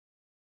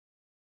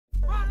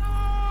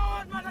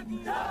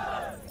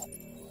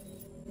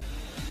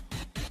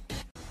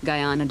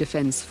Guyana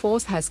Defence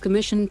Force has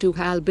commissioned two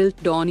HAL-built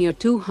Dornier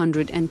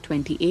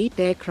 228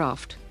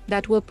 aircraft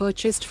that were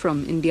purchased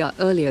from India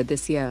earlier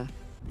this year.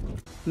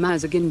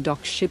 Mazagan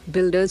Dock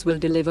shipbuilders will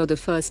deliver the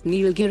first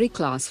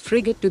Nilgiri-class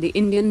frigate to the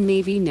Indian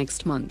Navy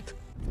next month.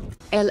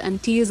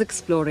 L&T is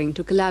exploring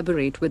to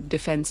collaborate with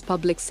defence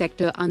public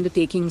sector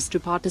undertakings to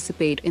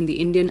participate in the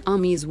Indian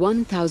Army's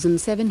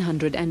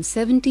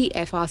 1770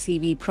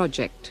 FRCV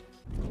project.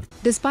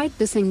 Despite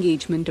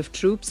disengagement of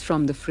troops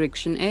from the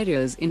friction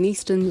areas in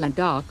eastern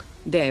Ladakh,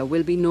 there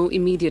will be no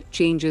immediate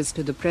changes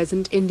to the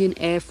present Indian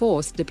Air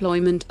Force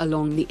deployment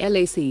along the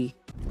LAC.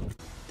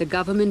 The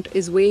government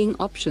is weighing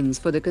options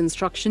for the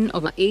construction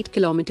of a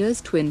 8-kilometer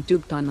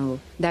twin-tube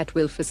tunnel that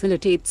will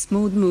facilitate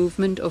smooth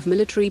movement of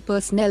military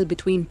personnel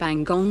between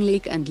Pangong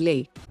Lake and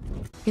Leh.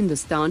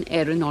 Hindustan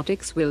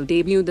Aeronautics will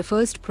debut the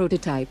first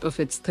prototype of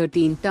its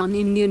 13-ton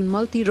Indian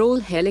multi-role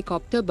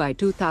helicopter by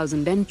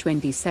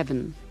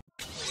 2027.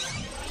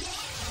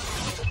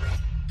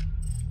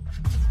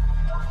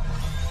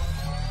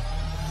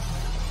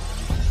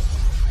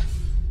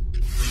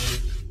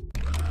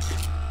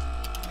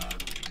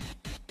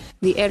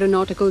 The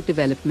Aeronautical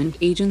Development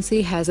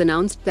Agency has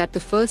announced that the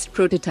first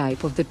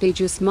prototype of the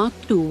Tejas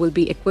Mk2 will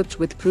be equipped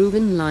with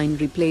proven line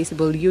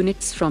replaceable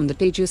units from the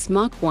Tejas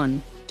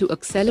Mk1 to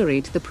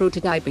accelerate the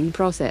prototyping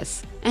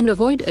process and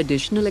avoid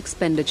additional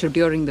expenditure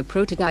during the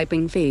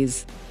prototyping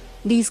phase.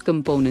 These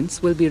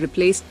components will be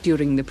replaced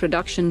during the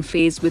production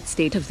phase with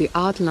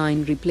state-of-the-art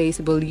line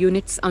replaceable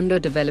units under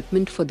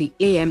development for the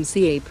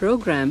AMCA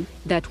program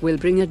that will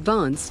bring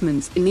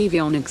advancements in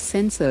avionics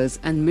sensors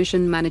and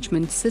mission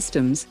management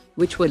systems,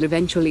 which will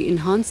eventually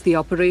enhance the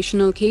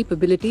operational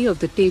capability of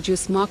the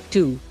Tejas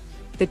Mk2.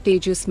 The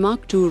Tejas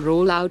Mk2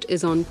 rollout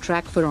is on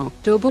track for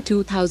October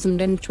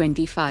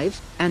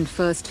 2025 and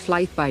first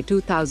flight by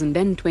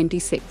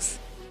 2026.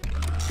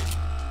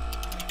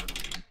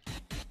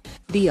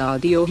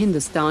 DRDO,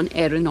 Hindustan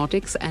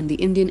Aeronautics and the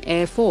Indian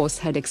Air Force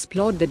had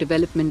explored the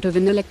development of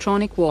an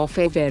electronic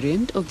warfare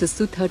variant of the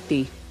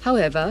Su-30.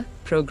 However,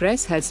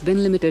 progress has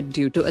been limited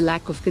due to a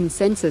lack of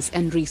consensus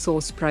and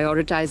resource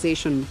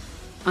prioritization.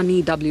 An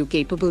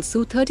EW-capable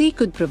Su-30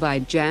 could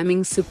provide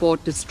jamming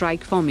support to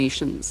strike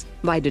formations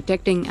by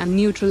detecting and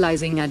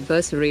neutralizing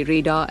adversary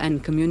radar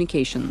and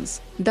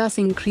communications, thus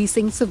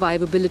increasing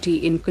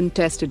survivability in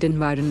contested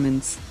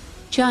environments.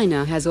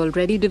 China has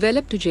already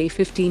developed a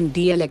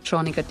J-15D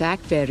electronic attack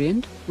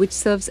variant, which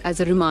serves as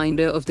a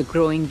reminder of the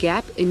growing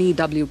gap in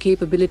EW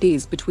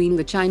capabilities between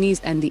the Chinese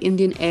and the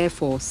Indian Air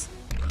Force.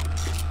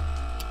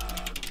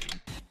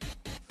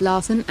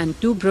 Larsen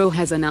 & Toubro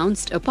has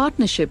announced a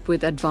partnership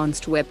with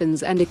Advanced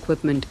Weapons and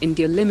Equipment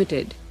India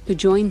Limited to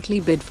jointly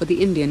bid for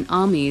the Indian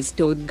Army's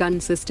towed gun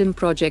system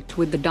project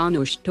with the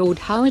Dhanush towed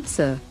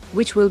howitzer,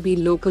 which will be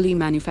locally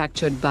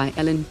manufactured by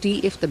L&T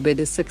if the bid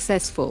is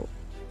successful.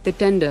 The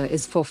tender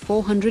is for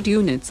 400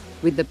 units,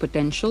 with the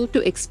potential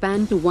to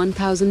expand to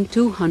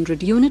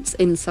 1,200 units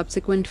in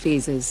subsequent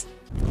phases.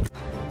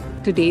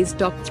 Today's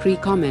top 3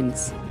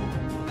 comments.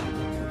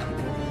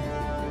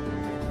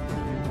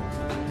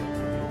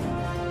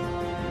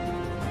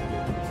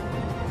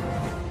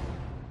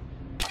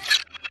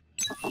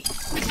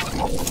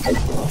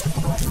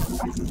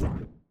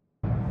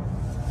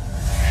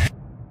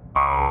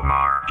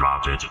 Omar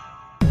dropped it.